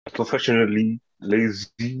Professionally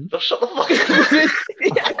lazy. Just shut the fuck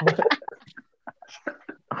up.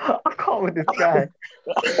 I can't with this guy.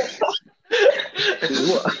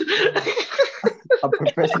 What? I'm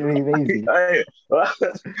professionally lazy. Hey, Oh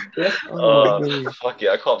my uh, days. fuck it,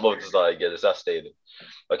 I can't bother to start again. It's that staying.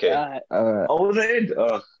 Okay. I was in.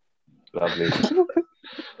 Oh, lovely.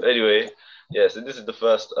 Anyway, yeah. So this is the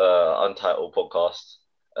first untitled podcast.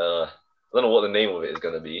 I don't know what the name of it is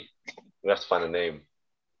gonna be. We have to find a name.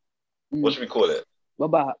 What should we call it? What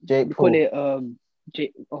about Jake we call Paul. it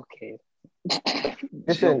J okay.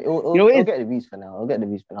 Listen, You know what it it'll is? get the views for now. I'll get the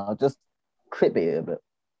views for now. Just clip it a bit.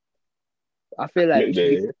 I feel like it should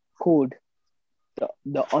be Clickbait. called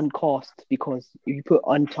the uncast because if you put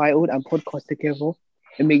untitled and podcast together,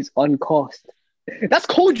 it makes uncast. That's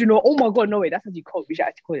cold, you know. Oh my god, no way, that's actually cold. We should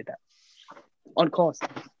actually call it that. Uncast.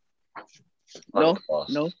 No, Uncast.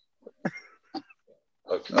 no,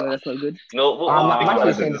 Okay. no, that's not good. No, we'll I'm think about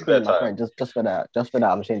actually this in ashamed the to call spare you my time. friend. Just for that. Just for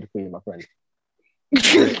that, I'm ashamed to call you my friend.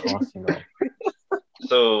 Podcast, you know.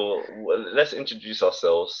 So let's introduce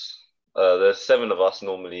ourselves. There's 7 of us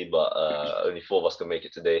normally, but only 4 of us can make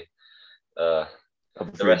it today. The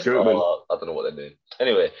rest are, German. I don't know what they're doing.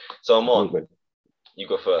 Anyway, so I'm on. German. You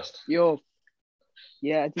go first. Yo,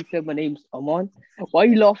 yeah, as you said, my name's Aman. Why are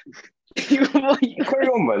you laughing? Why you- Carry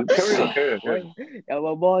on, man. Carry on. Yeah, I'm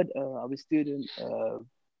Aman. I'm a student.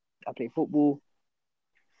 I play football,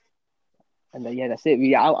 and yeah, that's it.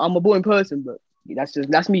 Yeah, I'm a boring person, but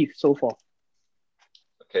that's me so far.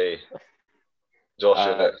 Okay,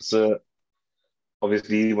 Josh. So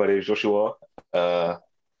obviously my name is Joshua. I'm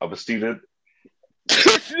a student.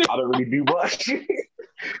 I don't really do much,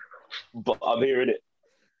 but I'm here in it.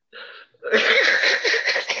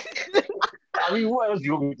 I mean, what else do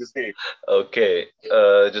you want me to say? Okay,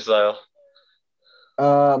 Josiah.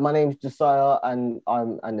 My name's Josiah, and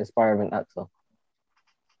I'm an aspiring actor.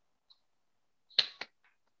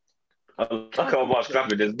 I can't watch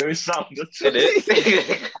clapping. There's no sound. It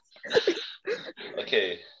is.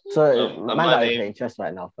 Okay, So, and man, my I'm name playing chess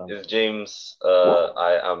right now, fam. is James. What?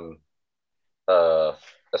 I am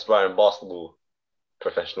aspiring basketball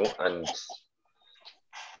professional, and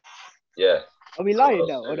yeah. Are we lying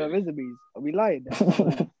now on our resumes? Are we lying now?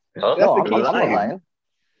 Huh? No, the I'm case. not lying. lying.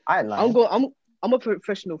 I ain't lying. I'm a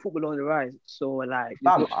professional footballer on the rise, so like.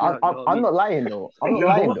 Fam, watch me out, you know what I I'm mean? not lying though. I'm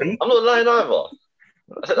not lying though. I'm not lying either.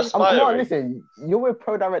 I said No, aspiring. listen, you're with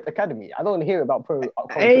Pro Direct Academy. I don't want to hear about Pro.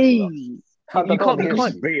 Hey, you you can't.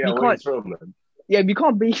 Man. Yeah, we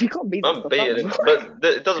can't be. You can't be. I'm baiting, but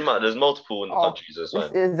it doesn't matter. There's multiple in the country, so it's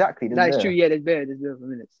fine. Exactly. That's true. Yeah, there's better for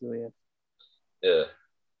minutes. So yeah. Yeah.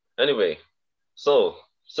 Anyway, so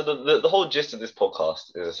the whole gist of this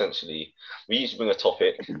podcast is essentially we each bring a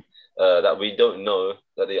topic that we don't know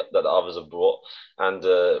that the others have brought, and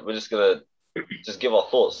we're just gonna give our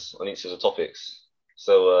thoughts on each of the topics.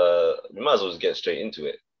 So we might as well just get straight into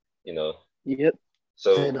it, you know. Yep.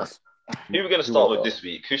 So who are we gonna start with this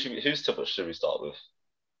week? Whose topic should we start with?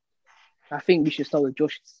 I think we should start with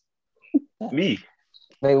Josh's. Me.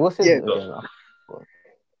 Wait, what's it? Yeah. again?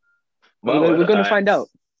 We're gonna find out.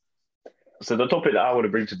 So the topic that I want to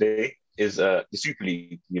bring today is the Super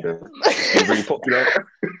League. You know, it's been very popular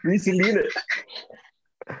recently, isn't it?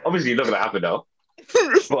 Obviously, not gonna happen now.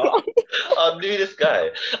 But I knew this guy.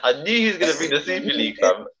 I knew he was gonna bring the Super League,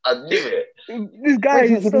 fam. I knew it. This guy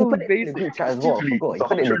Wait, is he so put it in the basic. group chat as well. I forgot. He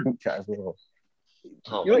put it in the group chat as well.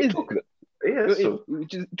 Oh, You know, man. what yeah, is so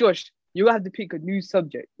Josh, you have to pick a new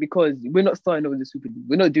subject because we're not starting over the Super League.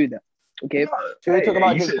 We're not doing that. Okay. Should we talk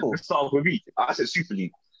about you Jake said Paul? let's start off with me. I said Super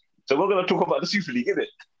League. So we're gonna talk about the Super League, isn't it?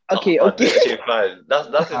 Okay. Oh, Okay. okay, fine. That's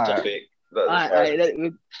his Alright. topic. That's Alright,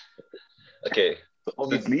 fine. Okay. So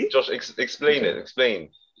obviously, Josh, explain it. Explain.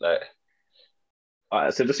 Like,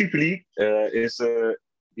 so the Super League is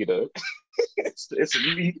you know, it's a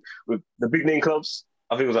league with the big name clubs.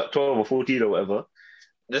 I think it was like 12 or 14 or whatever.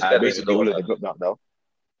 this guy doesn't Basically, know all what of them dropped out now.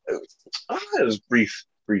 It was brief.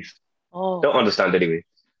 Oh. Don't understand anyway.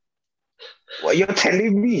 What you're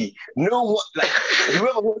telling me? No, what? Like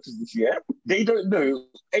whoever watches this, yeah, they don't know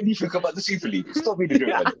anything about the Super League. Stop me the joke,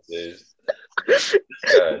 man. is.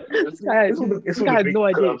 Yeah. This guy It's all the has big no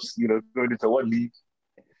idea. clubs, you know, going into one league.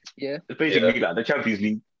 Yeah. It's basically like the Champions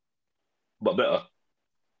League, but better.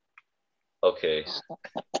 Okay.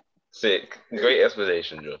 Sick. Great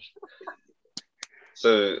explanation, Josh.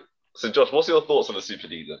 So Josh, what's your thoughts on the Super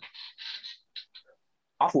League then?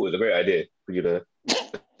 I thought it was a great idea, you know.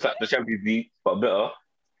 It's like the Champions League, but better.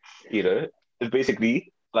 You know, it's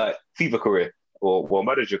basically like FIFA career or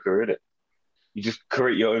manager career, innit? You just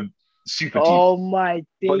create your own super team. Oh my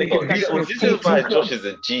But they days. can do that with This is why 14 Josh clubs. is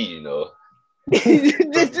a G, you know.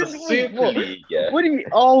 The Wait, Super what? League, yeah. What do you mean?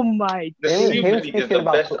 Oh my The Him- Super him League is speaking the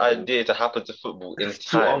about best football. idea to happen to football in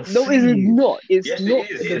That's what time. I'm no, it's saying. not. It's Yes, not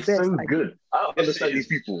it is. the It's best so idea. good. I don't Yes, understand it these is.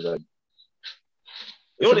 people, man.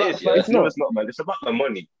 You know It's what it about is, yeah? fans. It's No, not. it's not, man. It's about the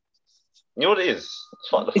money. You know what it is?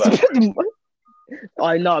 Fuck the It's fans. about the money.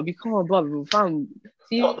 Oh no, we can't, brother. Fam,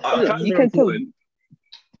 see, Fuck the Fans fans. you are can tell. important.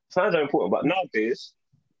 Fans are important, but nowadays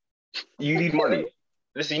you need money.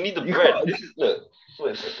 Listen, you need the You bread. can't- This is, look,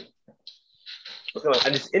 wait a second.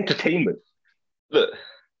 And it's entertainment. Look,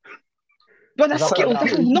 But that's It's skills. upside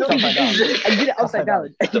That down. has nothing It's to upside do down. with it. I did it upside Upside down.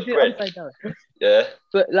 down. I The did it bread. upside down. yeah,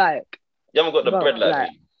 But like, you haven't got the Bro, bread like like-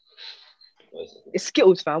 me. Wait a second. it's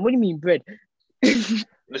skills, fam. What do you mean bread? Listen,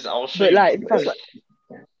 I'll show But you. like, bro. fam, It's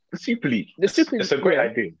like the Super League. The Super It's a League, great yeah.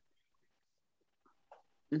 idea.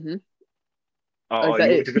 hmm Oh, is that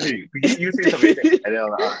you it? want to continue? You say something, and then I'm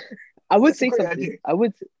like, all right. I would That's a say great something. idea.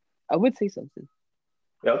 I would say something.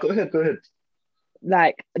 Yeah, go ahead, go ahead.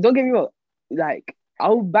 Like, don't get me wrong. Like, I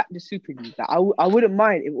will back the Super League. Like, I wouldn't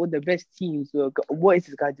mind if all the best teams were. What is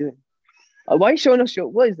this guy doing? Why are you showing us your?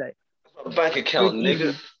 What is that? Bank account, Very nigga.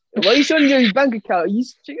 easy. Why are you showing your bank account? Are you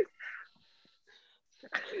stupid?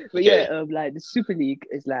 But Okay. yeah, like the Super League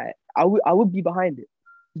is like I would be behind it.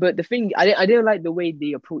 But the thing I didn't like the way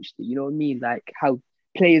they approached it. You know what I mean? Like how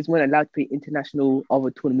players weren't allowed to play international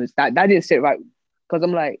other tournaments. That didn't sit right. Because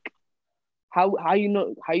I'm like, how you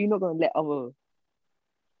not gonna let other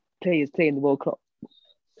players play in the World Cup?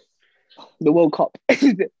 The World Cup,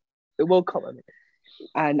 the World Cup. I mean.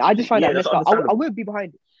 And I just find Yeah, that that's messed up. I understandable. would be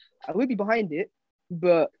behind it. I would be behind it,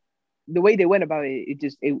 but the way they went about it,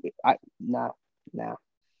 nah.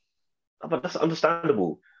 But that's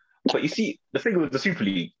understandable. But you see, the thing with the Super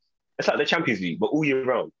League, it's like the Champions League, but all year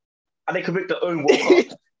round. And they can make their own World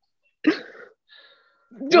Cup.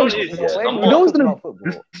 You know what it is, The yeah? way I'm we You know on. what's talk gonna- about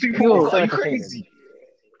football. Super Yo, World Cup, so are you entertaining. crazy?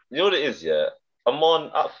 You know what it is, yeah? I'm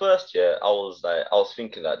on. At first, yeah, I was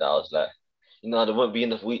thinking like that. I was like, you know, there won't be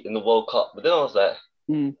enough wheat in the World Cup. But then I was like,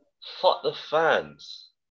 Mm. fuck the fans.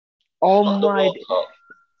 Oh Fuck the my! World Cup.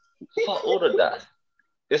 Fuck all of that.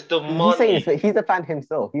 It's the He's saying money. this, he's a fan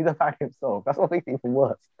himself. He's a fan himself. That's what makes it even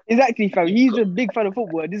worse. Exactly, fam. He's a big fan of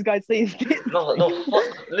football. This guy's saying No,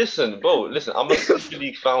 fuck. Listen, bro, listen. I'm a Super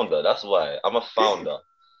League founder. That's why. I'm a founder.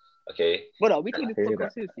 Okay? What are we taking this I hear podcast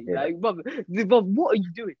that. seriously? I hear Like, Bob, what are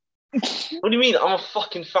you doing? What do you mean? I'm a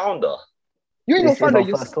fucking founder. You ain't no This is founder. our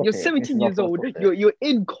You're first you're topic. This 17 is our years first old. topic. You're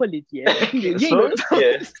in college, yeah. You ain't So? no founder.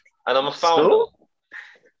 Yeah. And I'm a founder. So?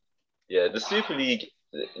 Yeah, the Super League.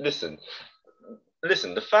 Listen,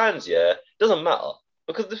 the fans. Yeah, doesn't matter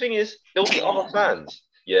because the thing is, there'll be other fans.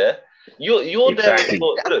 Yeah, you're there. Exactly.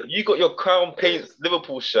 Look, you got your Crown Paints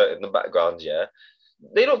Liverpool shirt in the background. Yeah,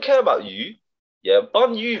 they don't care about you. Yeah,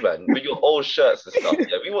 bun you, man, with your old shirts and stuff.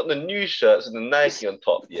 Yeah, we want the new shirts and the Nike on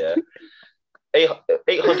top. Yeah,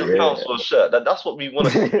 £800 for a shirt. That's what we want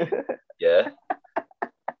to see. Yeah,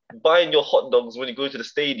 buying your hot dogs when you go to the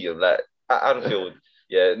stadium, like at Anfield.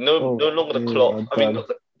 Yeah, no longer the clock. I mean, not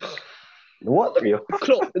the, What? Yeah.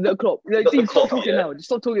 The clock. Like, Not see, the stop clock, talking yeah. now. Just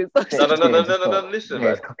stop talking. no. Listen,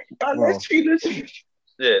 man. Let's see.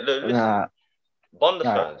 Yeah, look, listen. Nah, Bond the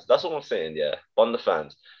Right. fans. That's what I'm saying. Yeah, bond the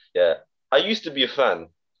fans. Yeah, I used to be a fan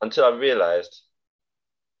until I realized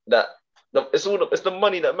that it's the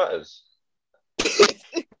money that matters.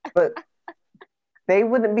 but they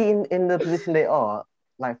wouldn't be in the position they are,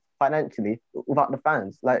 like financially, without the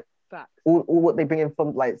fans. Like Facts. all what they bring in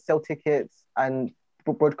from like sell tickets and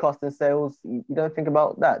broadcasting sales. You don't think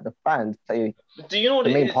about that. The fans play Do you know what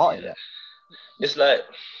the it main is? part in Yeah? that. It's like,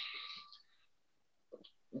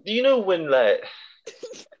 do you know when like,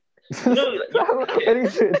 you know, like, When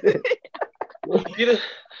he's doing this.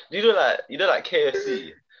 you know like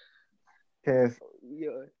KFC. Yes. Yeah.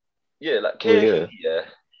 Yeah, like Oh, yeah. KFC. Yeah,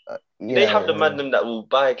 Yeah, they have the yeah. man that will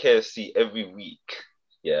buy KFC every week.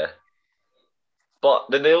 Yeah, but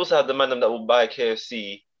then they also have the man that will buy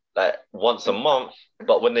KFC like once a month.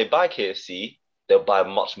 But when they buy KFC, they'll buy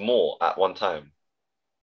much more at one time.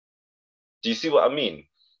 Do you see what I mean?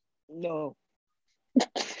 No.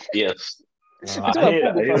 Yes. It's I about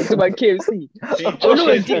hear that, football, I hear fam. It's about KFC. See, Oh, Josh no,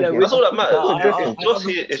 hears it's deep, me. though. That's all that matters. No, Josh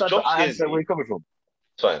hears where me. you're coming from.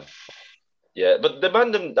 It's fine. Yeah, but the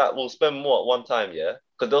man that will spend more at one time, yeah,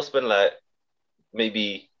 because they'll spend like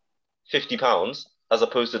maybe £50 as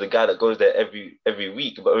opposed to the guy that goes there every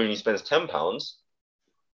week but only spends £10.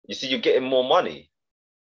 You see, you're getting more money.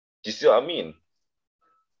 Do you see what I mean?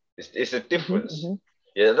 It's a difference. Mhm.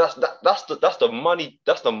 Yeah, that's the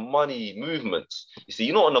money movement. You see,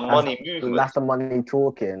 you're not on the money movement. That's the money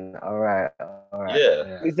talking. All right.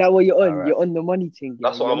 Yeah. Is that what you're on? Alright. You're on the money thing. Yeah?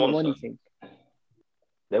 That's what You're I'm the on, money fam. thing.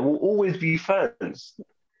 There will always be fans.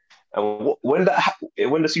 And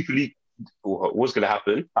when the Super League was going to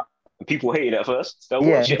happen, and people hated it at first. They'll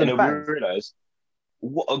Yeah, watch it and the they'll fans. realize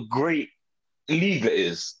what a great league it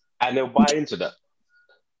is, and they'll buy into that.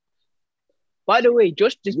 By the way,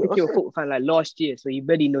 Josh just Yeah, became a okay. football fan like last year, so he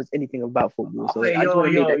barely knows anything about football. So Hey, I just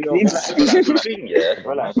want to make that clear. relax. Thing, yeah.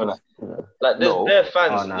 Relax. Like there's No. bare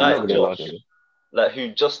fans Oh, no, like not gonna lie Josh, to you. like who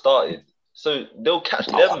just started. So they'll catch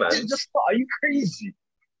Oh, them, I man. didn't just start. Are you crazy?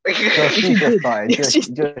 Josh, She you just did. started. She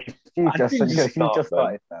Josh, you just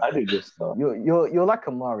started, fam. I didn't just start. You're like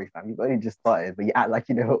Amari, fam. You've only just started, but you act like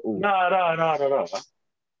you know it all. No.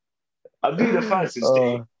 I've been a fan since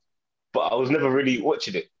day, but I was never really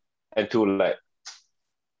watching it until like,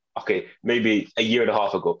 okay, maybe a year and a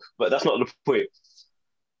half ago. But that's not the point.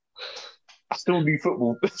 I still do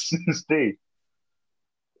football since day.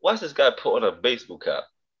 Why is this guy put on a baseball cap?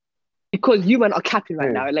 Because you man are capping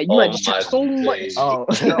right now. Like you man just chat so much. days. Oh,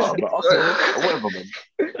 No, but okay, whatever,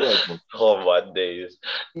 man. Oh my days.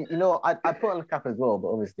 you know, I put on the cap as well, but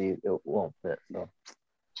obviously it won't fit. So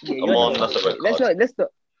Yeah, Come you're on, not- that's a red Let's card. not.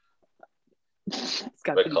 This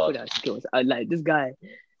guy Red couldn't card. put out skills. Like this guy.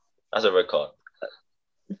 That's a red card.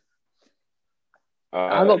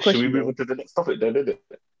 I got a Should we question, move though. on to the next topic then?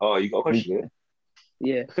 Oh, you got a question?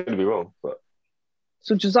 Yeah. I could be wrong, but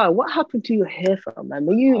So Josiah, what happened to your hair, fam, man?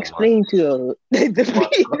 When you Oh, explain to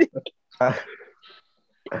the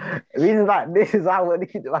reason like this is why I want to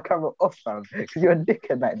keep my camera off, fam, because you're a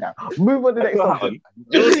dickhead right now. Move on to the next Go topic. on.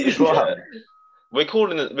 You know what it is, Go yeah? on. We're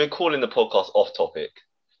calling the podcast off topic.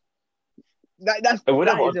 that's And we're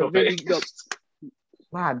that not is on a very topic. no,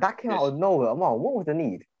 Man, that came out of nowhere. Man, what was the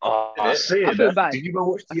need? I see I it. feel bad. Did you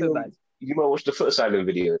watch I feel bad. you might watch the Foot Silent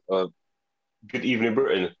video? Good Evening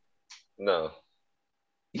Britain. No.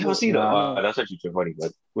 You haven't seen that? Nah. That's actually too funny,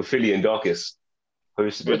 man. With Philly and Darkest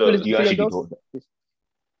hosted Who it. knows? You actually need to watch that.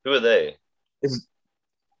 Who are they? It's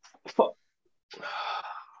fuck.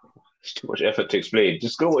 It's too much effort to explain.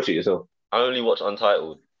 Just go watch it yourself. I only watch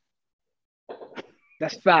Untitled.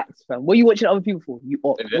 That's facts, fam. What are you watching other people for? You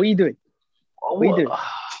op. Is What it? are you doing? What are you doing?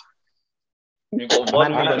 You've got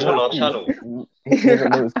one Man, match on our channel. He doesn't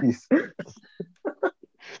know his piece.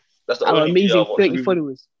 That's the Our only video I amazing watch. 30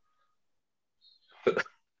 followers.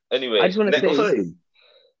 Anyway, I just want to next- say,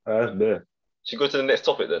 Yeah. should we go to the next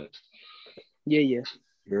topic then? yeah.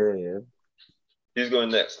 Yeah. Who's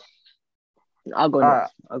going next? I'll go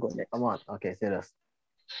next. I'll go next. Come on. Okay, say this.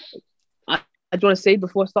 I just want to say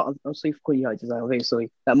before I start, I'm sorry for calling you out, Josiah. I'm very sorry.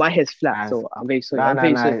 Like my hair's flat, so I'm very sorry. I'm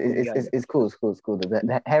very sorry for calling you out. It's cool.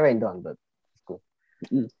 The hair ain't done, but it's cool.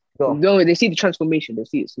 Go. No, they see the transformation. They'll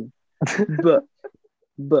see it soon.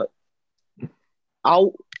 but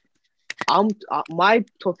my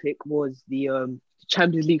topic was the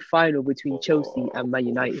Champions League final between Chelsea and Man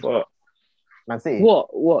United. Fuck. Man City.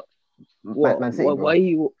 What? Man City, bro. Why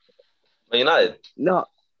you? Man United. No,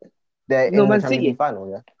 They're in No, the Man Champions City. League final,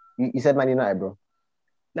 yeah? You said Man United, bro.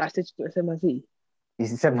 I said Man City. You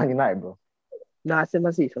said Man United, bro. No, I said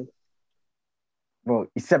Man City. Fam. Bro,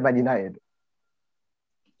 you said Man United.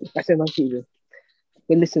 I said Man City. Bro.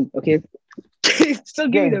 But listen, okay. So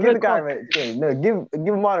give me the Give red the guy a card. red. Yeah, no, give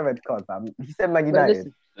him a red card, fam. He said Man But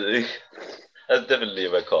United. listen, That's definitely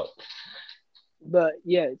a red card. but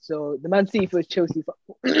yeah, so the Man City for Chelsea.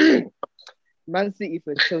 Man City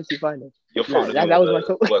for Chelsea final. Your Nah, phone that was my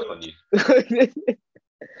top. work on you.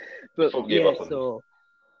 But Phone gave yeah, up on so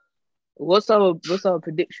what's our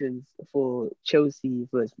predictions for Chelsea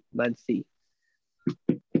versus Man City?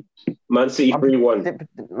 Man City 3-1.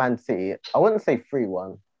 Man City. I wouldn't say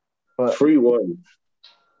 3-1, but 3-1.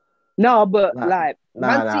 No, but Nah. like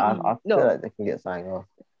Man City, I feel no, like they can get something off.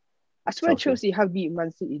 I swear Chelsea. Chelsea have beaten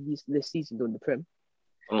Man City this season during the Prem.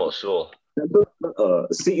 I'm not sure.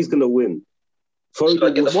 City's gonna win. Should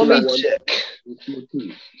I get the What fact made-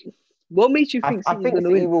 check? What makes you I think City's think gonna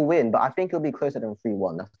City win? will win, but I think it'll be closer than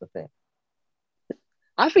 3-1. That's the thing.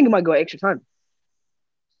 I think it might go extra time.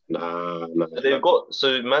 Nah. They've got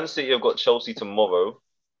Man City have got Chelsea tomorrow,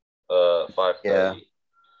 5:30.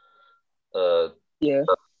 Yeah.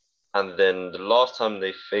 And then the last time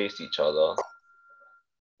they faced each other,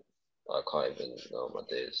 I can't even know my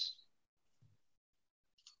days.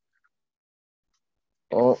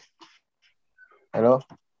 Oh, hello.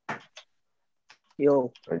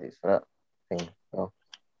 Yo, Apologies for that thing. Oh.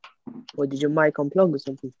 or did your mic unplug or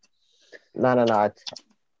something? No.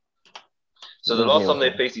 So the Good last news, time they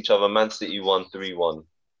man. faced each other, Man City won 3-1.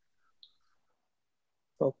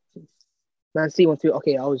 Oh, Man City 1-3.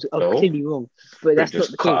 Okay, I was No. clearly wrong, but that's not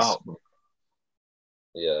Just the cut case out.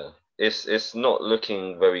 Yeah, it's not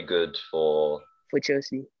looking very good for for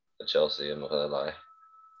Chelsea. Chelsea. I'm not gonna lie,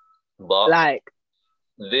 but Like,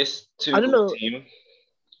 this I don't know. Tuchel team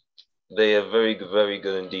they are very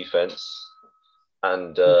good in defense,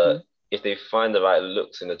 and Mhm. if they find the right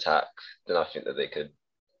looks in attack, then I think that they could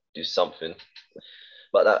do something.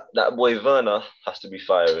 But that boy Werner has to be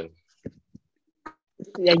firing.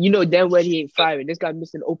 Yeah, you know damn well he ain't firing. This guy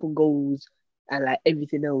missing open goals and like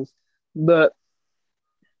everything else. But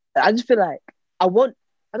I just feel like I don't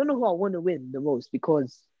know who I want to win the most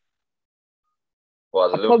because Well,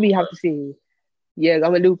 as a I Liverpool probably have fan, to say, yeah,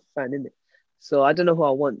 I'm a Liverpool fan, innit? So I don't know who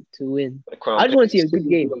I want to win. the Crown I just want to see Prince. a good City's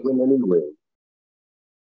game. gonna win anyway.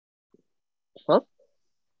 Huh?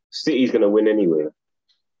 City's gonna win anyway.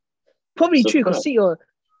 Probably So true because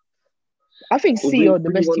I think it'll City be a are the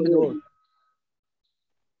best 3-1 team in the world.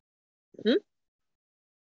 win. Hmm?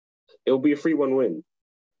 It'll be a 3-1 win.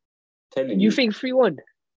 Telling You you. think 3-1?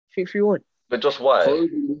 Think 3-1? But just why?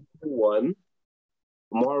 Foden will score 1.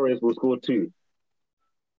 Mahrez will score 2.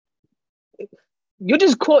 You're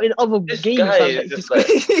just caught in other This games, guy fam. is That just just like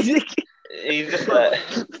he's just like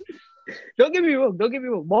Don't get me wrong. Don't get me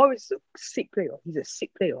wrong. Mahrez is a sick player. He's a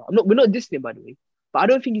sick player. We're not dissing him, by the way. But I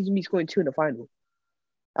don't think he's gonna be scoring 2 in the final.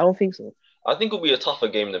 I don't think so. I think it'll be a tougher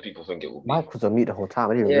game than people think it will be. Mike was on mute the whole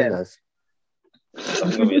time. I didn't Yeah. realize. I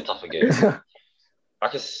think it'll be a tougher game. I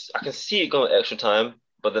can see it going extra time,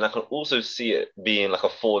 but then I can also see it being like a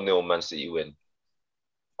 4-0 Man City win.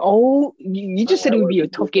 Oh, you just said it would be a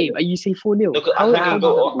tough game, and you say 4-0. Look, I think it'll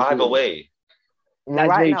go either way. That's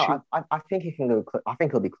Right very now, true. I think it can go. I think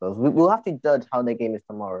it'll be close. We'll have to judge how their game is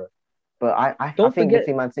tomorrow. But I Don't think forget-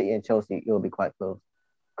 between Man City and Chelsea, it'll be quite close.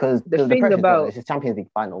 Because The the thing pressure about- it's a Champions League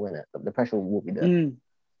final, isn't it? The pressure will be there.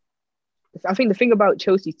 I think the thing about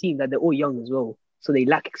Chelsea's team that they're all young as well, so they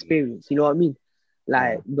lack experience. You know what I mean?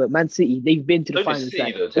 Like, but Man City, they've been to the Don't be finals City,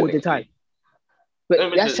 like, though, all the technically. time. They've But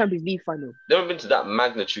been that's to- Champions League final. They haven't been to that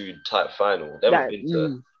magnitude type final. They haven't been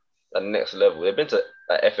to that next level. They've been to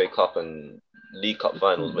FA Cup and League Cup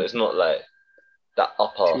finals, but it's not like that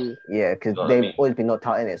upper. True. Yeah, because You know what they've I mean? always been knocked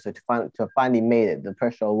out in it. So to finally made it, the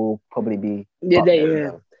pressure will probably be. Yeah, up they- there yeah.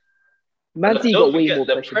 for them. Man And City don't got way forget, more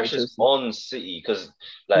the pressure than pressure's Chelsea. on City because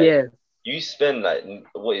like Yeah. you spend like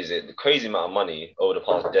what is it, the crazy amount of money over the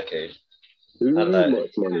past decade. Too And, like,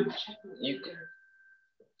 much money. You,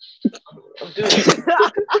 I'm doing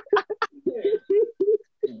it.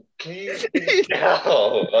 Can you?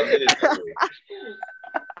 No, I'm doing something.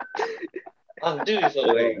 I'm doing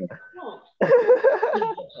something.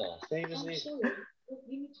 Oh, can you just leave?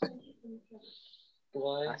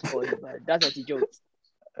 Why? That's funny, man. That's actually jokes.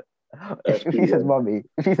 If he says mommy,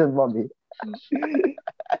 Oh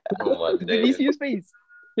my Did you days. see his face?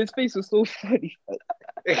 His face was so funny.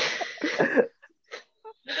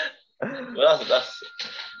 Well,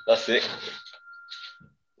 that's it.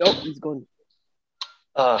 Oh, he's gone.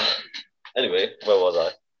 Anyway, where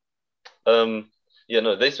was I? Yeah,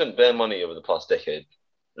 no, they spent bare money over the past decade,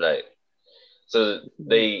 like, so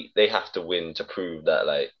they have to win to prove that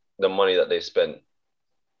like the money that they spent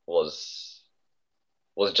was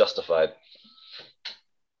justified.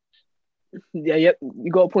 Yeah, yep. You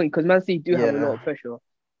got a point because Man City do have a Yeah. lot of pressure,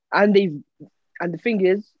 and the thing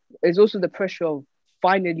is, there's also the pressure of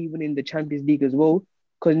finally winning the Champions League as well.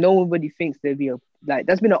 Because nobody thinks there'll be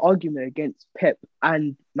that's been an argument against Pep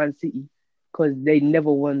and Man City because they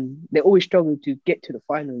never won. They always struggled to get to the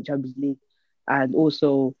final in Champions League, and they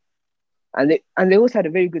also had a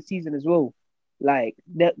very good season as well. Like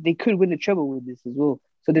they could win the treble with this as well.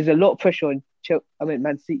 So there's a lot of pressure on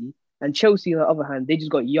Man City. And Chelsea, on the other hand, they just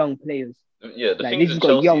got young players. Yeah, the Like, thing they is just with got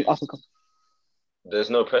Chelsea young is upper. there's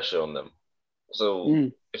no pressure on them.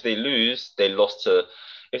 So if they lose, they lost to.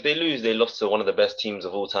 If they lose, they lost to one of the best teams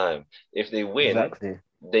of all time. If they win, Exactly.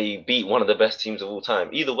 they beat one of the best teams of all time.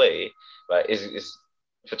 Either way, right? Is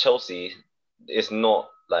for Chelsea, it's not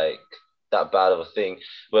like that bad of a thing.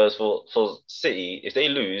 Whereas for City, if they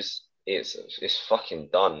lose, it's fucking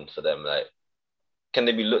done for them. Like, can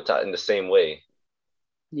they be looked at in the same way?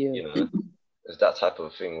 Yeah. You know, it's that type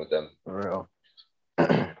of thing with them. For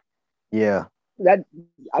real. Yeah. That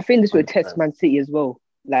I think this would 100%. test Man City as well.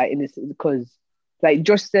 Like in this because like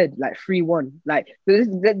Josh said, like 3-1. Like this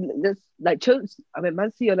like Chelsea,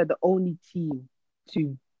 Man City are like the only team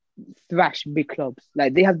to thrash big clubs.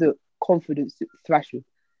 Like they have the confidence to thrash you.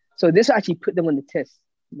 So this will actually put them on the test.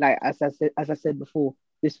 Like as I said before,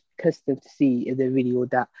 this tests them to see if they're really all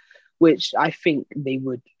that. Which I think they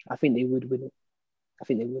would. I think they would win it. I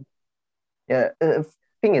think they would. Yeah.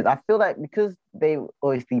 Thing is, I feel like because they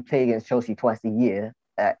obviously play against Chelsea twice a year,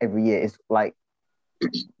 every year, it's like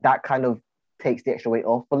that kind of takes the extra weight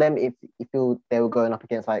off for them. If they were going up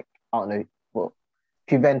against like I don't know, well,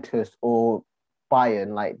 Juventus or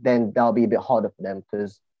Bayern, like then that'll be a bit harder for them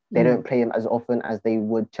because they don't play them as often as they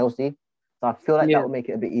would Chelsea. So I feel like Yeah. that will make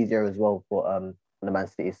it a bit easier as well for the Man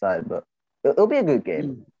City side. But it'll be a good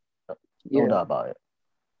game, no Yeah. doubt about it.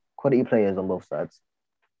 Quality players on both sides.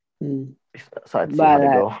 Mm. Excited to see how they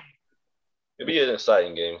But, go. It'll be an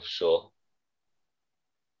exciting game for sure.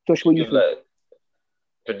 Josh, what do you Give think? like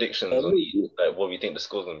predictions on like what we think the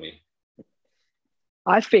score's gonna be.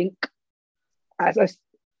 I think,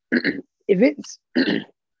 if it's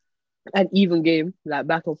an even game, like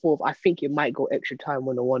back and forth, I think it might go extra time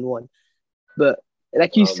on a 1-1. But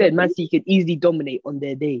like you said, Man City could easily dominate on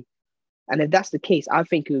their day. And if that's the case, I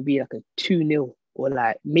think it would be like a 2-0 or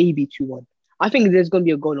like maybe 2-1. I think there's going to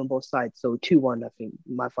be a goal on both sides. So 2-1, I think,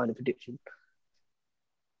 my final prediction.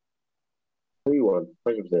 3-1,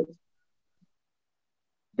 100%.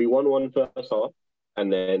 Be 1-1 first half,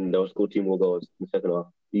 and then they'll score 2 more goals in the second half.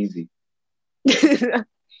 Easy.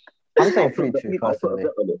 I'm saying 3-2 personally.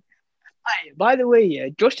 By the way, yeah,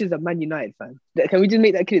 Josh is a Man United fan. Can we just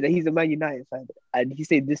make that clear that he's a Man United fan? And he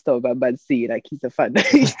said this stuff about Man City, like he's a fan.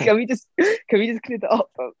 Can we just clear that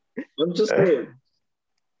up, bro? I'm just saying,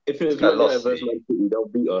 if it's Man United versus Man City, they'll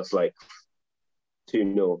beat us like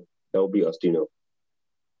 2-0. They'll beat us 2-0.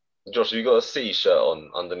 Josh, have you got a City shirt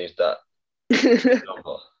on underneath that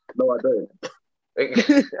number? No, I don't.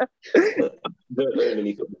 Don't own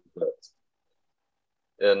any football shirts.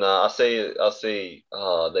 Yeah, nah, I'll say,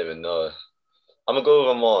 I don't even know. I'm gonna go with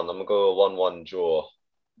Oman. I'm gonna go with 1-1 draw,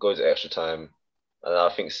 go to extra time, and I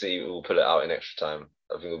think City will pull it out in extra time.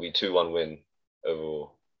 I think it'll be 2-1 win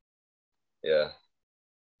overall. Yeah.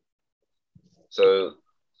 So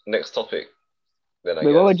next topic, then I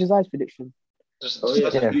Wait, guess. what was Josiah's prediction? Just, Oh, yeah.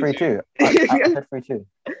 Yeah, 3-2. I said 3-2.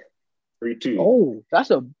 3-2. Oh,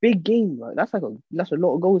 that's a big game, right? That's a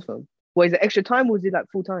lot of goals, fam. Well, is it extra time or is it like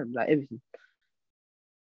full time, like everything?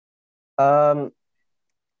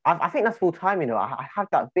 I think that's full time. I have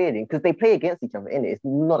that feeling because they play against each other. In it, it's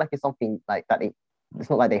not like it's something like that. It's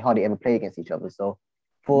not like they hardly ever play against each other. So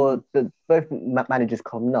for the both managers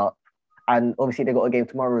coming up, and obviously they got a game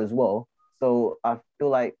tomorrow as well. So I feel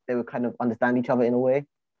like they would kind of understand each other in a way.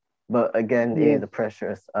 But again, it is a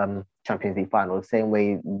precious Champions League final. The same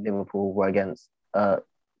way Liverpool were against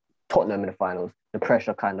Tottenham in the finals. The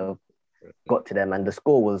pressure kind of got to them, and the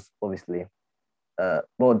score was obviously.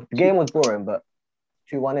 Well, the game was boring, but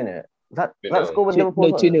 2-1 in it. That score with Liverpool?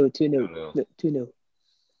 No, 2-0, 2-0.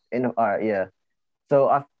 2-0. All right, yeah. So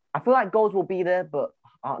I feel like goals will be there, but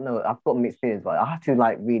I don't know. I've got mixed feelings, but I have to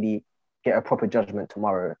like really get a proper judgment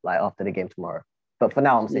tomorrow, like after the game tomorrow. But for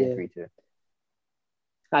now, I'm saying 3-2.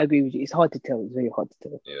 I agree with you. It's hard to tell. It's very hard to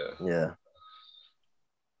tell. Yeah.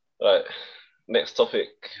 All right. Next topic.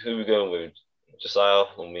 Who are we going with? Josiah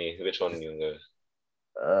or me? Which one are you going to go with?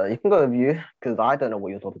 You can go with you because I don't know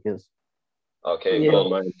what your topic is. Okay, Yeah.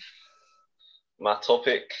 well, my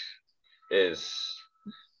topic is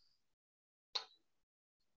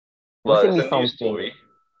it's a new story.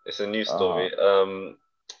 It's a new story.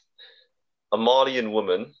 A Malian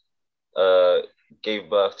woman gave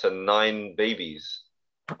birth to 9 babies.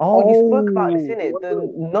 Oh, you spoke about this, innit? The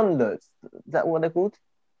nonlets. Is that what they're called?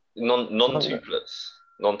 Non-tuplets.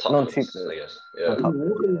 Non-tuplets, I guess. Yeah.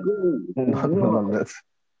 Nonlets.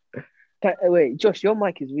 Wait, Josh, your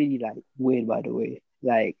mic is really like weird, by the way.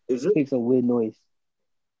 Like, Is it? makes a weird noise.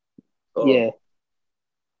 Oh. Yeah.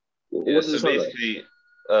 What So basically,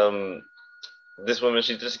 this woman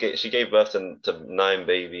she gave birth to 9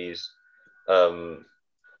 babies, and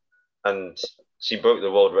she broke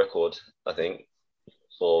the world record, I think,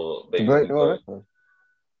 for babies. Broke the world record.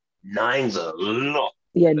 9's a lot.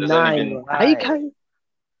 Yeah, There's 9. only been- How you can?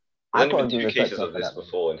 There's only been 2 cases of this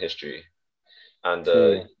before in history, and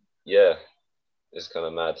it's kind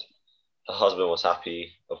of mad. Her husband was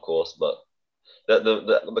happy, of course, but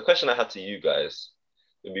the question I had to you guys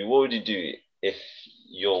would be, what would you do if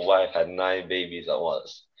your wife had 9 babies at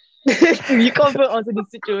once? You can't put us in the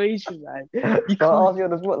situation, man. You Can't ask can't. you on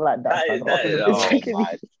the spot like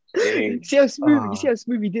that. See how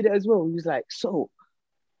smooth he did it as well. He was like, "So,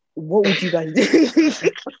 what would you guys do?"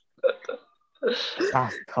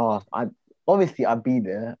 That's tough. I'd be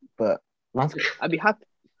there, but I'd be happy.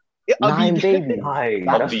 9 babies.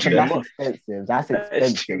 That's expensive. That's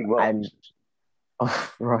expensive. And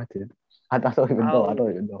rotted. I don't even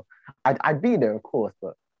know. I'd be there, of course,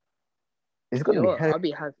 but it's gonna be heavy.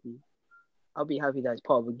 I'll be happy that it's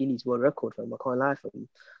part of a Guinness World Record for him. I can't lie for him.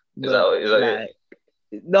 Is that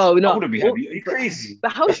it? No. I wouldn't be happy. Are you crazy?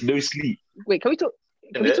 But how? That's no sleep. Wait, can we talk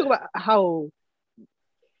about how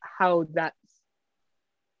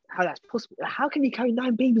that's possible? How can you carry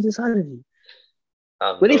 9 babies inside of you?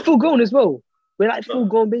 Were they full grown as well? We're like full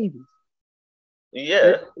grown babies.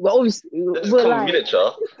 Yeah. Well, obviously, It's called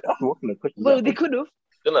miniature. well, they could have.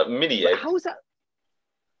 They're like mini But eggs. how is that?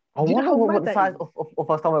 I Do you know wonder how what mad the that size is? of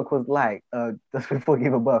her stomach was like just before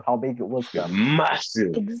giving birth, how big it was, fam.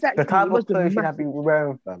 Massive. The Exactly. type It must of have clothes been she'd have massive. been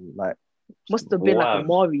wearing, fam. Like, Must have been like a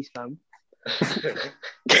Wow. Mari's, fam.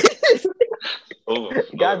 Oh,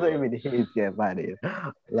 you guys don't even hear it yet, man.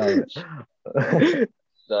 Like,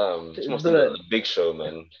 damn, she must have done a big show,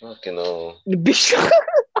 man. Fucking hell. The big show.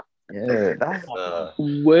 yeah, that's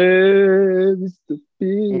Where's the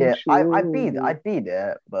big yeah. show? I'd be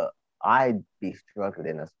there, but I'd be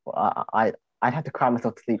struggling as well. I'd have to cry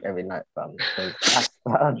myself to sleep every night, fam. 'Cause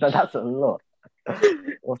that's a lot.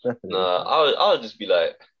 What's definitely? Nah, I'll just be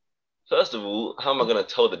like, first of all, how am I gonna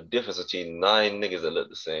tell the difference between 9 niggas that look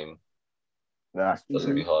the same? That's That's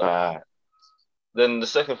gonna be true. hard. Then the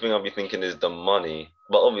second thing I'll be thinking is the money.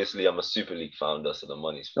 But obviously I'm a Super League founder, so the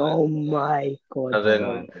money's fine. Oh my god. And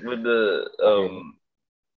then with the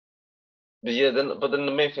but then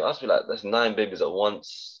the main thing I was be like, there's 9 babies at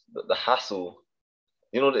once. The hassle.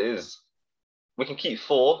 You know what it is? We can keep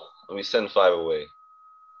 4 and we send 5 away.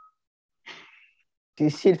 Do you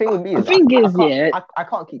see the thing with me? Is The thing is, can't, yeah. I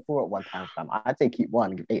can't keep 4 at one time, fam. I'd say keep 1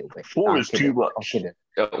 and give 8 away. 4 is too much. I'm kidding.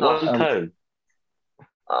 At one time.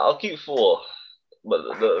 I'll keep 4, but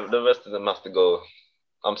the rest of them have to go.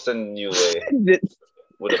 I'm sending you away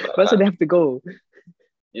with a That's backpack. where they have to go.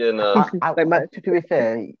 Yeah, no. To be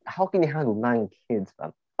fair, how can you handle 9 kids,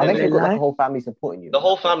 fam? Unless They you've got like lie. a whole family supporting you. The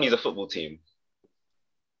whole family's a football team.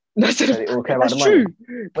 That's So they all care about that's the money.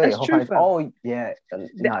 true. Wait, That's whole true, family's, fam. oh yeah,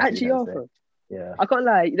 They actually are, fam. Yeah. I can't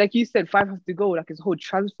lie. Like you said, 5 have to go. Like it's a whole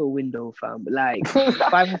transfer window, fam. Like 5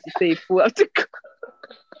 has to stay, 4 have to go.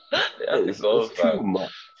 They have to go, It's too fam.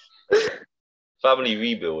 much. Family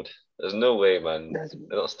rebuild. There's no way, man. That's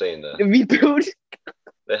They're not staying there. the rebuild.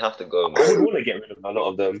 They have to go, I would man. want to get rid of a lot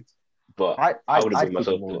of them, but I would have been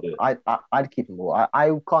myself to do it. I'd keep them all.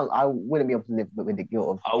 I wouldn't be able to live with the guilt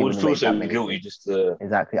of. I would giving feel away so that many guilty kids. just to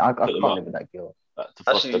Exactly. I them can't up. live with that guilt. to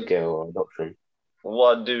foster Actually- care or adoption.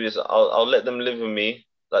 What I'll do is I'll let them live with me,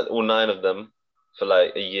 like all 9 of them, for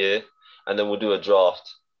like a year, and then we'll do a draft.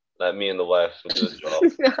 Like me and the wife will do a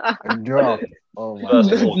draft. A draft. Oh my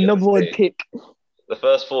First god. of all, get Number to one stay. pick. The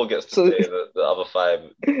first 4 gets to So- stay. The other 5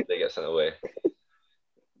 they get sent away.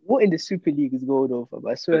 What in the Super League is going on, fam?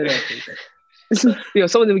 I swear that. Yo,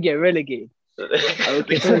 some of them get relegated.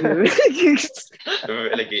 Okay, some of them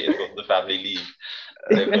Relegated from the family league.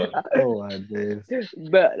 They're gone. Oh my days.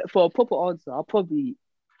 But for a proper answer, I'll probably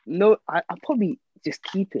just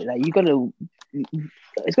keep it. Like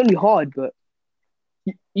it's gonna be hard, but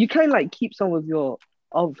you can like keep some of your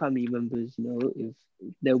other family members, you know, if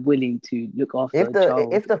they're willing to look after a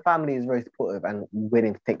child. If the family is very supportive and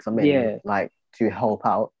willing to take some in, Yeah. like to help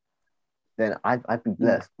out, then I'd be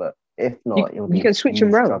blessed. But if not, it'll You be can switch huge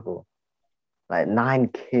them round. struggle. Like 9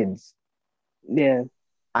 kids Yeah.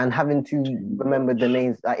 and having to remember the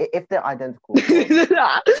names. Like if they're identical,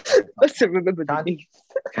 Let's remember the Can't- names.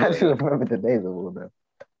 trying to remember the names of all of them.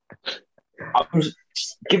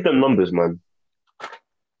 Give them numbers, man.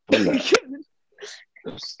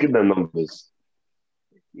 Just give them numbers.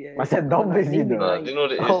 Yeah. I said numbers, you know. Do you know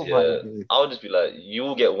what it is? Oh my Yeah, days. I'll just be like, you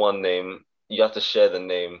will get one name. You have to share the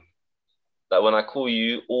name. Like when I call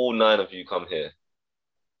you, all 9 of you come here.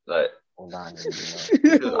 Like Oh, man, because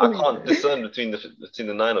I can't discern between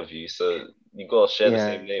the 9 of you, so you gotta share the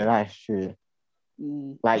same name. that's true.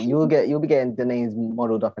 Mm. Like you'll be getting the names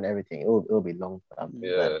modeled up and everything. It'll be long.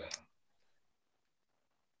 Yeah,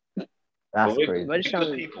 That's but we're crazy.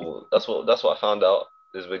 good people. That's what I found out.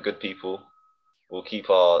 Is we're good people. We'll keep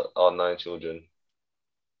our 9 children,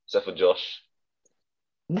 except for Josh.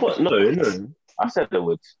 What? No. I said they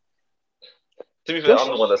would. To be fair, Josh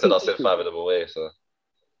I'm the one that said I'll hates send it. 5 of them away. So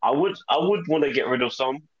I would want to get rid of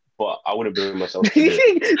some, but I wouldn't bring myself to do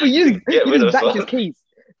it. But you Get rid of back some. his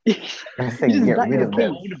case. I said just get back rid your of I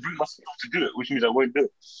them. wouldn't bring myself to do it, which means I won't do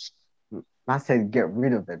it. I said get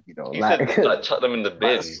rid of them. You know, he like, said like chuck them in the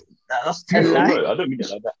bin. That's too And no, I don't mean it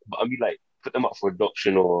like that. But I mean like put them up for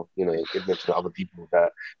adoption or give them to other people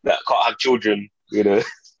that can't have children.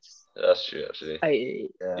 That's true, actually.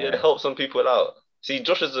 Yeah, uh, help some people out. See,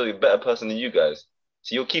 Josh is a better person than you guys.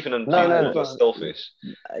 So you're keeping them No, no, people no. selfish.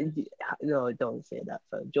 No, don't say that,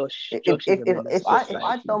 fam. Josh if is a man of if society.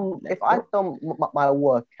 I've done my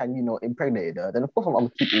work and impregnated her, then of course I'm gonna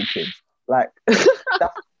keep all kids. Like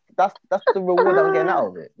that's the reward I'm getting out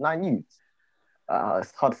of it. 9 youths.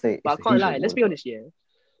 It's hard to say. But I it's a can't huge lie. Let's reward, be honest, yeah.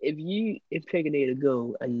 If you impregnated a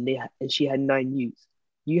girl and she had 9 youths,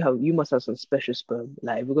 you must have some special sperm.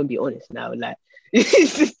 Like, if we're gonna be honest now, like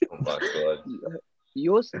Oh my god.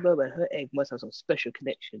 your sperm and her egg must have some special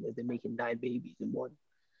connection if they're making 9 babies in one.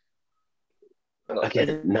 No, Again,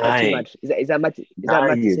 That's too 9. mad. Is that mad? Is that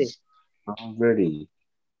mad to say? Years already.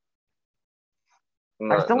 I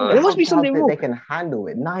no, don't no. know There must how be something wrong. they can handle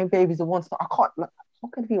it. 9 babies at once. I can't. Like, how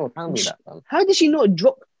can people handle that, man? How did she not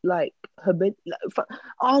drop like her bed?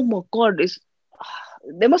 Oh my god!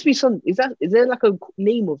 There must be some. Is there like a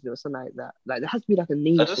name of it or something like that? Like there has to be like a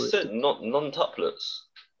name I for just it. said not non-tuplets.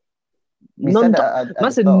 We said Non. that at I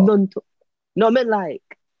the said start. non. No, I meant like.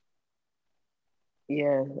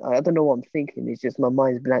 Yeah, I don't know what I'm thinking. It's just my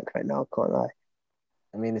mind's blank right now. I can't lie.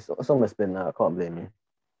 I mean, it's almost been. I can't blame you.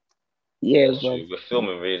 Yeah, That's bro. true. We're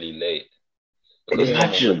filming really late because Yeah. someone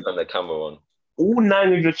Imagine would turn the camera on. all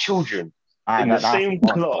 9 of your children in the That's same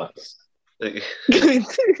one. class.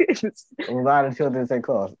 All 9 of the children in the same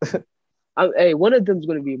class. Hey, one of them's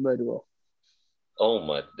gonna be a murderer. Oh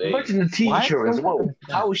my days. Imagine the Why teacher as don't well. have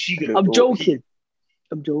that? How is she gonna? I'm or joking.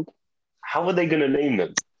 I'm joking. how are they gonna name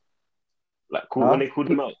them? Like Huh? when they call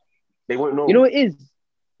them out, they won't know. You know what it is?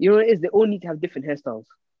 You know what it is? They all need to have different hairstyles.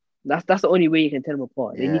 That's the only way you can tell them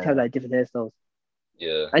apart. They need to have Yeah. like different hairstyles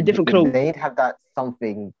Yeah. and different clothes. They need to have that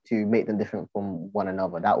something to make them different from one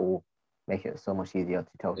another. That will make it so much easier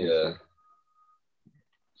to tell. who's Yeah. who.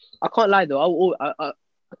 I can't lie though. I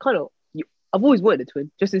kind of. I've always wanted a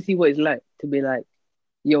twin just to see what it's like to be like,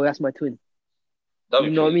 yo, that's my twin. That'd be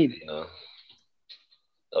You know what I pretty, mean? you know.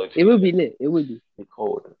 That'd be It pretty will lit. be lit. It will be. They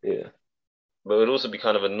cold. Yeah. But it would also be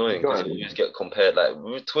kind of annoying because you always get compared. Like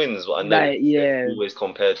with twins, what I know, Like, yeah. they're always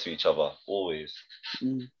compared to each other. Always.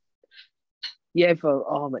 Mm. Yeah,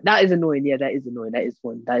 oh man, that is annoying. Yeah, that is annoying. That is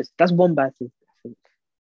one. That's one bad thing. I think.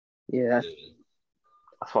 Yeah, that's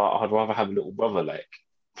That's why I'd rather have a little brother like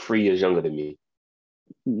 3 years younger than me.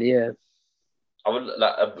 yeah. I would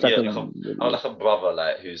like a, It's like yeah, a- like I would like a brother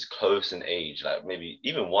like who's close in age, like maybe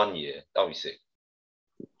even 1 year. That'd be sick.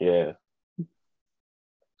 Yeah.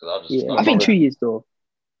 Because I'll just yeah. I'll I think just- 2 years though.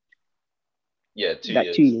 Yeah, 2 Like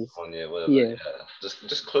years, 2 years. 1 year, whatever. Yeah. Yeah.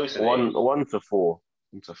 Just close in One age. 1 to 4.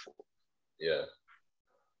 1 to 4. Yeah.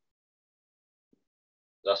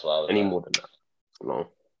 That's what I would Any like. more than that? No.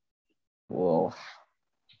 Whoa.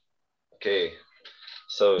 Okay.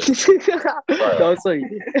 So No, I'm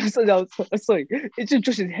sorry. I'm sorry. It's just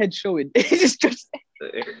Josh's head showing. It's just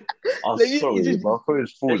I'm Let me- sorry, it's just- my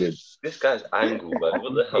phone's falling. this guy's angle, man.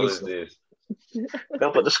 What the hell is this?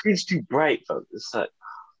 No, but the screen's too bright, fam. It's like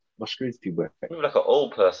my screen's too bright. Move like an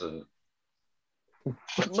old person.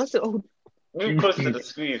 must have. Oh, Move closer to the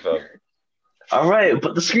screen, fam. All right,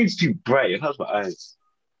 but the screen's too bright. It hurts my eyes.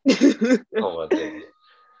 Oh my days.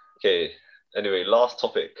 Okay. Anyway, last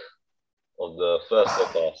topic of the first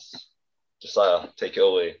podcast. Josiah, take it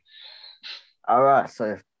away. All right.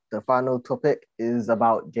 So the final topic is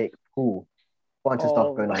about Jake Paul. Bunch of Oh.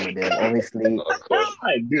 stuff going on with him. Obviously, Oh, of course.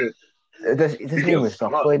 I do. there's numerous stuff.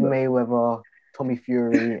 Smart, Floyd man. Mayweather, Tommy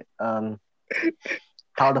Fury.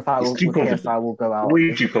 How the fight He's with too confident. KSI will go out.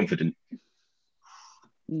 Way too confident.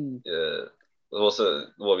 Mm. Yeah. Also,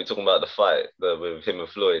 what are we talking about the fight with him and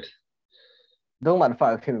Floyd? Talking about the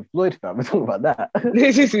fight with Kevin Floyd, fam. We're talking about that.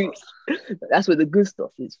 That's where the good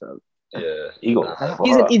stuff is, fam. Yeah. He got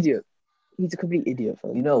He's an fucked. idiot. He's a complete idiot,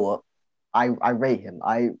 fam. You know what? I rate him.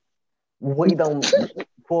 What he done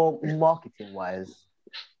for marketing wise,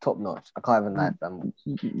 top notch. I can't even lie.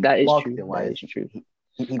 That is true. Marketing That wise, is true.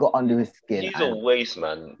 he got under his skin. He's a waste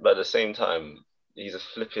man, but at the same time, he's a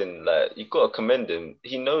flipping like you gotta commend him.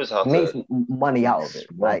 He knows how He makes to. money out of it.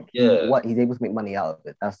 Like Yeah. he's able to make money out of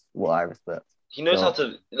it. That's what I respect. He knows So- how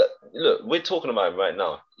to look. We're talking about him right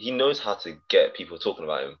now. He knows how to get people talking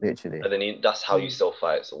about him, Literally. and then that's how you sell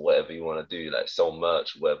fights or whatever you want to do, like sell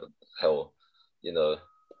merch, whatever the hell, you know.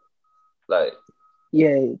 Like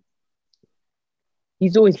Yeah.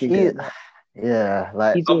 He's always been He- good. yeah,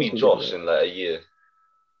 like He's I'll always be been Josh good. in like a year.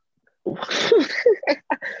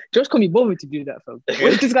 Josh can't be bothered to do that, fam.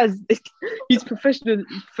 What if this guy's he's professionally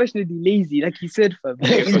lazy, like he said, fam.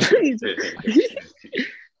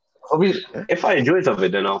 I mean, if I enjoy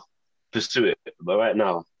something, then I'll pursue it. But right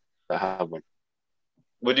now, I haven't.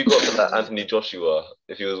 Would you go up to like Anthony Joshua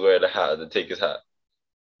if he was wearing a hat and then take his hat?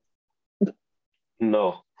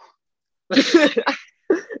 No.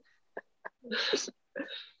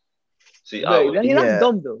 See, I But would. Yeah. that's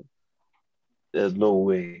dumb though. There's no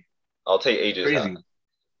way. I'll take AJ's Crazy. hat.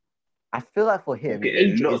 I feel like for him, Get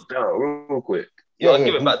age is knocked out real quick. Yeah, I'll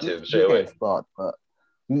give it back to him he's straight away. getting sparked, but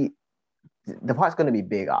the fight's going to be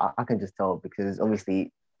big. I can just tell because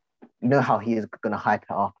obviously, you know how he is going to hype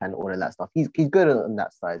it up and all of that stuff. He's good on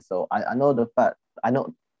that side, so I know the fact. I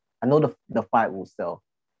know the fight will sell.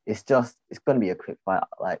 It's going to be a quick fight.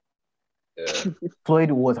 Like Yeah.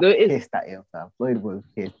 Floyd was No, it is. pissed at him, fam. Floyd was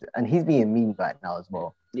pissed, and he's being mean right now as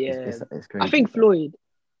well. Yeah. It's crazy. I think Floyd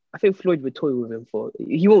I think Floyd would toy with him for.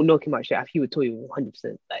 He won't knock him out straight. He would toy with him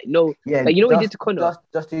 100%. Like no, Yeah, like you know what he did to Conor.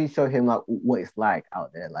 just to show him like what it's like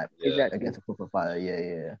out there, like Yeah. Exactly. against a proper fighter.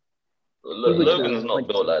 Yeah. Look, would Logan's do not 100%.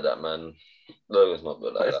 built like that, man. Logan's not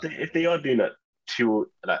built like But that. if they are doing that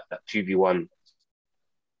that 2v1,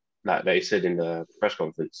 like they said in the press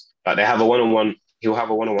conference, like they have a one-on-one, he'll have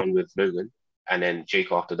a one-on-one with Logan, and then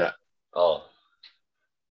Jake after that. Oh.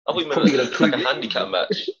 I thought you meant Probably gonna like a tweet- handicap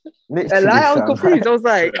match. And Literally, I was fam. confused. I was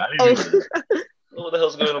like, I didn't oh. even- What the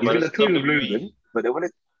hell's going on, He's man? gonna It's tweet with WWE. Logan, but then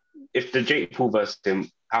if the Jake Paul versus him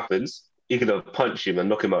happens, he's gonna punch him and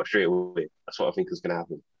knock him out straight away. That's what I think is gonna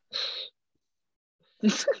happen.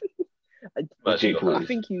 Match Jake you Paul. got I hand.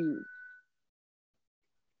 think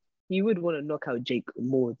you would want to knock out Jake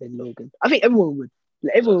more than Logan. I think everyone would.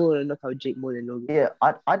 Like, everyone would want to knock out Jake more than Logan. Yeah,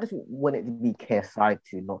 I just want it to be KSI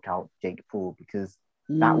to knock out Jake Paul because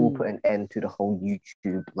that will put an end to the whole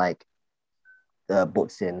YouTube like the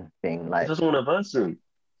boxing thing. He Like doesn't want to verse him.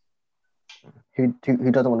 who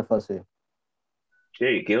doesn't want to first who?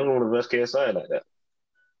 Jake, he don't want to verse KSI like that.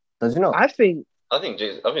 Does he not? I think I think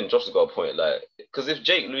Josh has got a point. Like, because if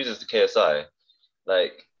Jake loses to KSI,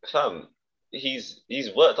 like, fam, he's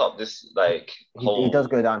worked up this like whole. He does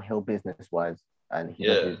go downhill business wise, and he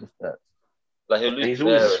does Yeah. lose respect. Like he'll And lose he's their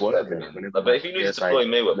always respect. swerving Like, whenever, but if he loses to KSI Floyd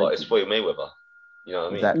Mayweather, mentions it's Floyd Mayweather. You know what I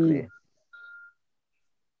mean? Exactly.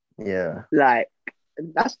 Yeah. like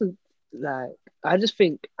that's the like I just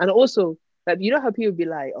think, and also like you know how people be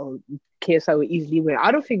like, oh, KSI would easily win.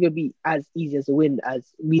 I don't think it'd be as easy as a win as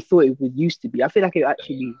we thought it would used to be. I feel like it would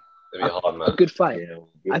actually be It'll be a hard a match. good fight. Yeah,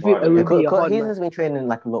 I think it would be a Because hard he match. has been training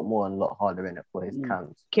like a lot more and a lot harder in it for his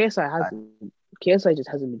camps. KSI just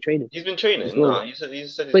hasn't been training. He's been training. As well. Nah, he said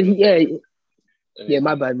he's But been training.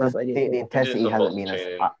 my bad. Just Yeah. the intensity some hasn't boxing been as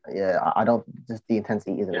training. I don't just the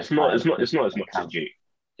intensity isn't It's as not high as much as camp. Jake.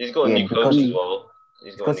 He's got a Yeah, new because coach he- as well.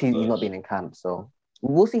 He's got a because new he's not coach. been in camp, so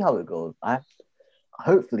we'll see how it goes.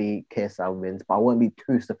 Hopefully KSI wins, but I won't be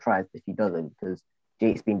too surprised if he doesn't because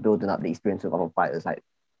Jake's been building up the experience with other fighters. Like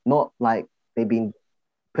not like they've been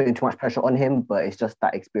putting too much pressure on him, but it's just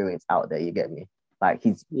that experience out there. You get me? Like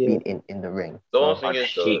he's been in the ring. The So one thing I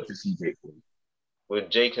is though, hate to see Jake win. with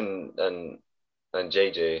Jake and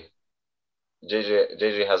JJ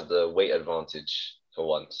has the weight advantage for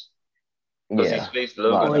once. Because he's faced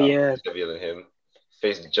Logan, Right. who was heavier than him.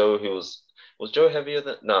 Faced Joe, who was Joe heavier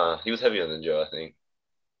than? Nah, he was heavier than Joe, I think.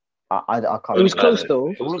 I can't. It was remember. close though.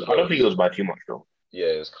 I don't think it was by too much though. Yeah,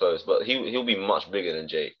 it was close, but he'll be much bigger than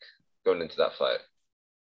Jake going into that fight.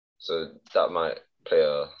 So that might play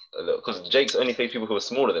a little because Jake's only faced people who are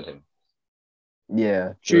smaller than him.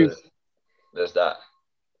 Yeah. True. So there's that.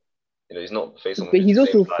 You know, he's not facing. But he's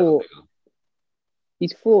also same size or fought- bigger.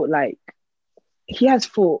 He's fought like he has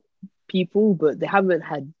fought people, but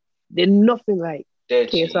they're nothing like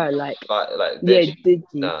Deji, KSI. Like Deji. Deji.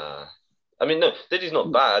 Nah, I mean no, Deji's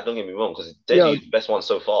not bad. Don't get me wrong, because Yeah. Deji's the best one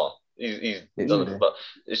so far. He's done Yeah. it, but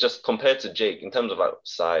it's just compared to Jake in terms of like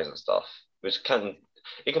size and stuff, which can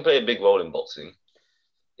play a big role in boxing.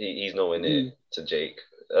 He's nowhere near to Jake.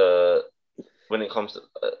 When it comes to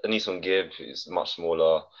Anison Gibb, he's much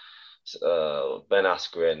smaller. Ben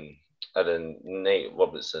Askren, and then Nate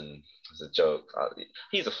Robertson is a joke.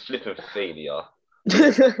 He's a flipping failure.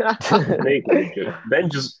 Ben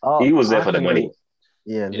he was there for the money.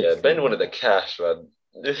 Yeah. Yeah, Ben wanted the cash, man.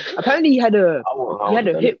 Apparently he had a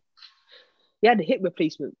He hip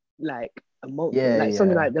replacement like a month, Yeah, like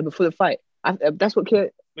something yeah. like that before the fight. That's what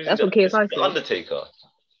KSI said. The Undertaker.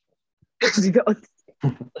 he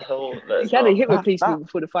The hell, like, had a hip that- replacement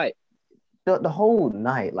before the fight. The whole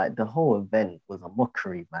night, like the whole event was a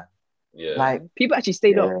mockery, man. yeah. Like People actually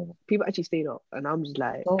stayed yeah. up. People actually stayed up, and I'm just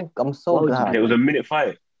like, I'm so Why would glad. And it was a minute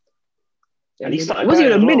fight. And he it started wasn't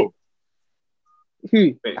crying even a as minute. Who?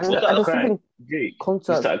 Wait, And, was and that the a crying. flipping Jake, he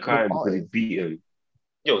concerts started crying with because he artists. beat him.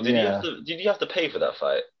 Yo, did Yeah. you have to pay for that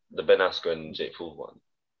fight? The Ben Askren and Jake Paul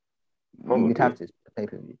one. You'd have to pay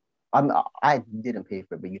per view. I didn't pay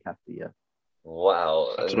for it, but you'd have to, yeah.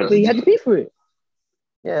 Wow. That's And what So you had to pay for it.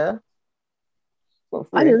 Yeah. Not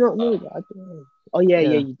I free. did not know that. I don't know. Oh yeah,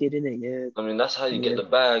 Yeah. you did, innit? I mean, that's how you get Yeah. the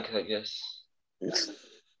bag, I guess. Yeah.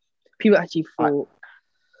 People actually thought.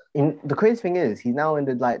 The crazy thing is, he's now in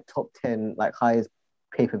the like top 10 like highest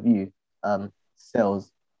pay per view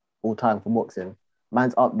sales all time for boxing.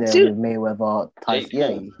 Man's up there Dude. with Mayweather, Tyson. Jake Yeah,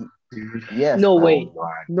 Paul. yes. No man. way.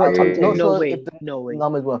 No, I'm top not 10, no sure way, if the no way.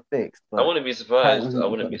 numbers were fixed, I but wouldn't be surprised. apparently I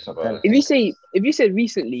wouldn't he's be got the top 10. surprised. If you said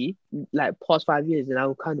recently, like past 5 years, then I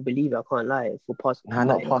would kind of believe it. I can't lie. For past, Nah,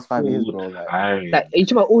 not like, past 5 years, bro. Like, Like, are you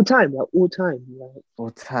talking about all time? Like all time. Like,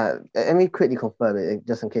 all time. Let me quickly confirm it,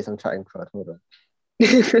 just in case I'm chatting crud. Hold on.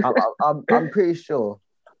 I'm pretty sure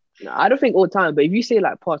No, I don't think all time, but if you say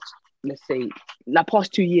like past, let's say like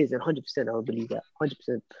past 2 years, then 100% I would believe that.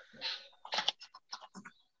 100%.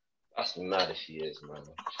 That's mad if he is, man.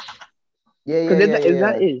 Yeah, Because if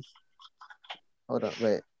that is, Hold on,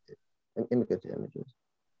 wait. Let me go to images.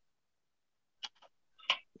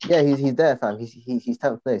 Yeah, he's there, fam. He's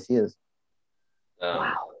 10th place. He is.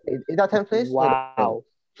 wow, Is that 10th place? Hold on. wow,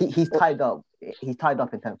 He's tied up. He's tied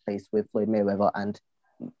up in 10th place with Floyd Mayweather and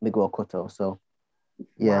Miguel Cotto. So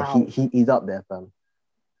yeah, wow. he's up there, fam.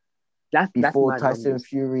 That's Before mad Tyson numbers.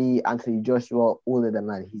 Fury, Anthony Joshua, all of them,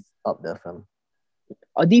 man, he's up there, fam.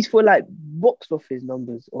 Are these for like box office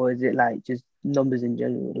numbers, or is it like just numbers in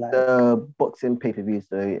general? Like, The boxing pay-per-view,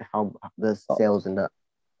 so how the sales and that.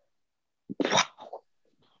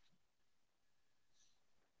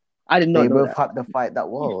 I did not They know both that. had the fight that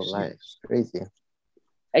well. Like, it's crazy.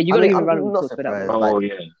 Hey, you I gotta mean, give a I'm round of not applause for that surprised. one. Like, Oh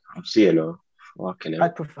yeah, I'm seeing her. Fucking hell.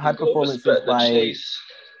 had You gotta performances respect the by chase.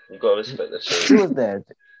 You gotta respect the chase. who was there?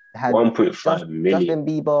 Had 1.5 million. Justin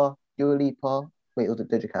Bieber, Dua Lipa. Wait, was it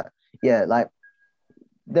Doja Cat? Yeah, like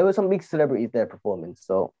there were some big celebrities there performing.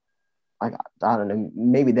 So I don't know.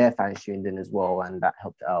 Maybe their fans tuned in as well, and that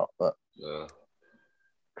helped out. But Yeah.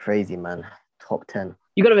 crazy, man. Top 10.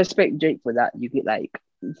 You gotta respect Jake for that. You get like,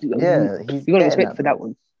 Yeah, you he's gotta getting respect that, for bro. that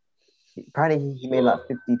one. Apparently, he made like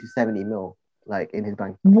 50 to 70 mil, like in his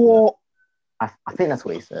bank. What? I think that's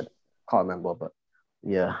what he said. Can't remember, but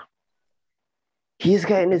yeah. He's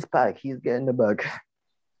getting his bag. He's getting the bag.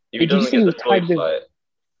 If he Did you doesn't see get he the was tied Floyd with? fight,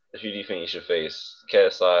 who do you think he should face?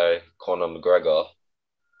 KSI, Conor McGregor?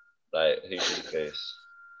 Like, who should he face?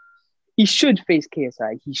 He should face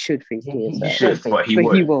KSI. He should face He KSI. should, face but he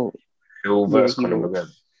But he won't. won't. He'll Yeah, verse he Conor won't.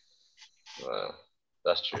 McGregor.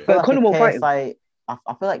 That's I true. feel But like Conor if won't fight him. KSI,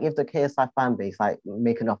 I feel like if the KSI fan base like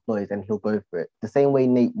make enough noise, then he'll go for it. The same way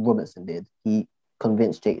Nate Robinson did. He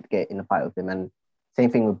convinced Jake to get in a fight with him, and same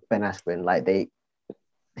thing with Ben Askren. Like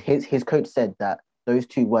his coach said that those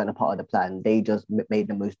two weren't a part of the plan. They just made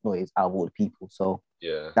the most noise out of all the people. So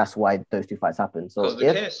Yeah. that's why those two fights happened. So Because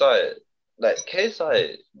the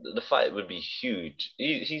KSI, the fight would be huge.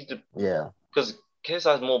 He's the yeah, because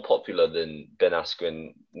KSI is more popular than Ben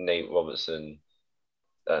Askren, Nate Robertson,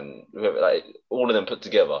 and whoever, like all of them put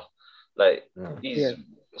together. Like yeah.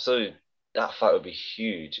 so that fight would be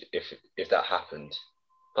huge if that happened.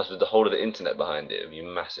 Plus with the whole of the internet behind it, it'd be a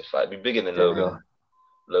massive fight. It'd be bigger than Yeah.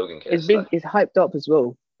 Logan KSI. It's big. It's hyped up as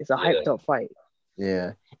well. It's a Yeah. hyped up fight.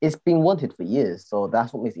 Yeah, it's been wanted for years, so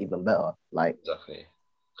that's what makes it even better. Like, Exactly.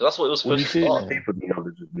 Because that's what it was What do supposed you to think start. the pay-per-view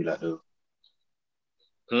numbers would be like though?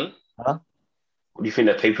 huh? What do you think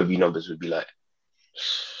the pay-per-view numbers would be like?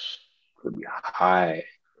 Would be high.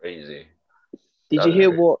 Crazy. Did you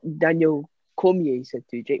hear what Daniel Cormier said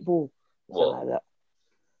to Jake Paul? What? Something like that.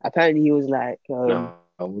 Apparently, he was like, No,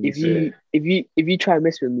 I wouldn't if say. you try and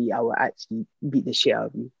mess with me, I will actually beat the shit out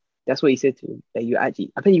of you. That's what he said to him. That you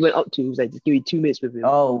actually, I think he went up to him. He was like, just give me 2 minutes with him.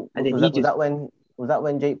 Oh, And then was he that, just, was that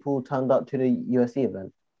when Jake Paul turned up to the UFC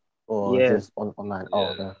event, or Yeah. just online? Yeah. Oh,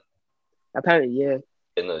 okay. apparently, yeah.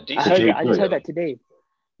 Yeah, no, I DC heard Jake that. I just Paul. heard that today.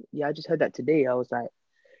 Yeah, I just heard that today. I was like,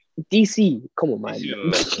 DC, come on, man. DC would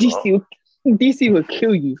mess him up. DC will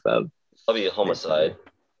kill you, fam. That'd be a homicide.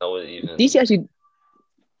 That would even. DC actually,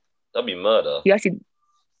 That'd be murder. he actually,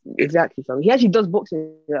 exactly, fam. He actually does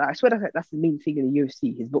boxing. I swear that's the main thing in the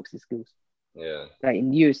UFC, his boxing skills. Yeah. Like in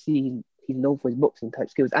the UFC, he's known for his boxing type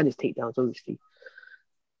skills and his takedowns, obviously.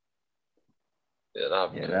 Yeah,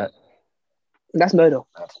 that'd be Yeah, That's murder.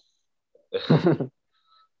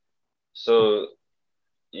 So,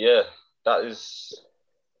 yeah, that's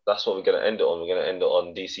what we're gonna end it on. We're gonna end it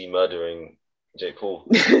on DC murdering Jake Paul.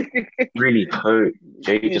 Really hope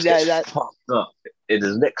Jake just Yeah, gets fucked up in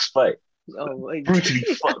his next fight. Oh, wait. Brutally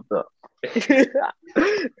fucked up.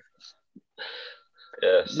 Yeah. You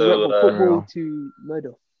went So, from football to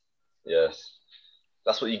murder. yes,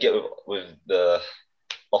 that's what you get with the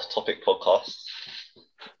off-topic podcast.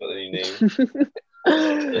 What the new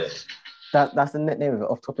name? Yeah. that's the name of it.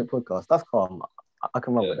 Off Topic Podcast. That's calm. I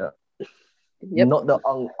can run with that. Yep. Not the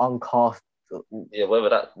uncast. Yeah, whether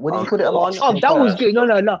that. What did you put it on? Oh, that was good.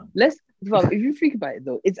 No. Let's. Well, if you think about it,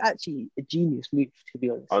 though, it's actually a genius move, to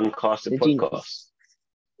be honest. Uncasted The genius. podcast.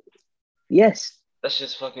 Yes. That's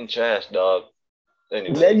just fucking trash, dog.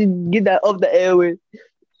 Anyway, Let's get that off the airway.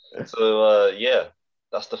 so yeah,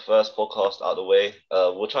 that's the first podcast out of the way.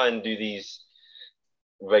 We'll try and do these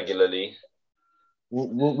regularly. We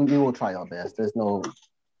will try our best. There's no,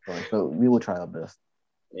 but we will try our best.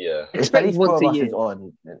 Yeah, If Expect at least once four a of us year. is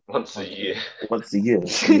on. once a year. Once a year.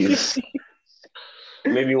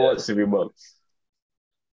 Maybe once every month.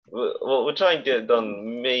 We'll try and get it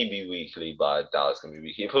done maybe weekly, but I doubt it's gonna be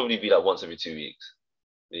weekly. It'll probably be like once every 2 weeks.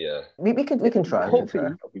 Yeah, We can try. We can try.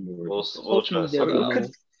 Hopefully. we'll try Hopefully and sort it they're out. able-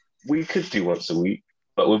 We could do once a week,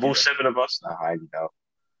 but with all 7 of us, I highly doubt.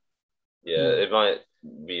 Yeah, it might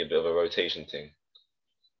be a bit of a rotation thing.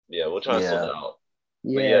 Yeah, we'll try and sort Yeah. that out.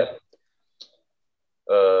 Yeah.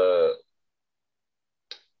 But yeah,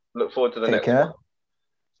 look forward to the Take next care. one.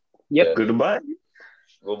 Yep. Yeah. Goodbye.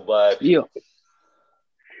 Goodbye. Yeah.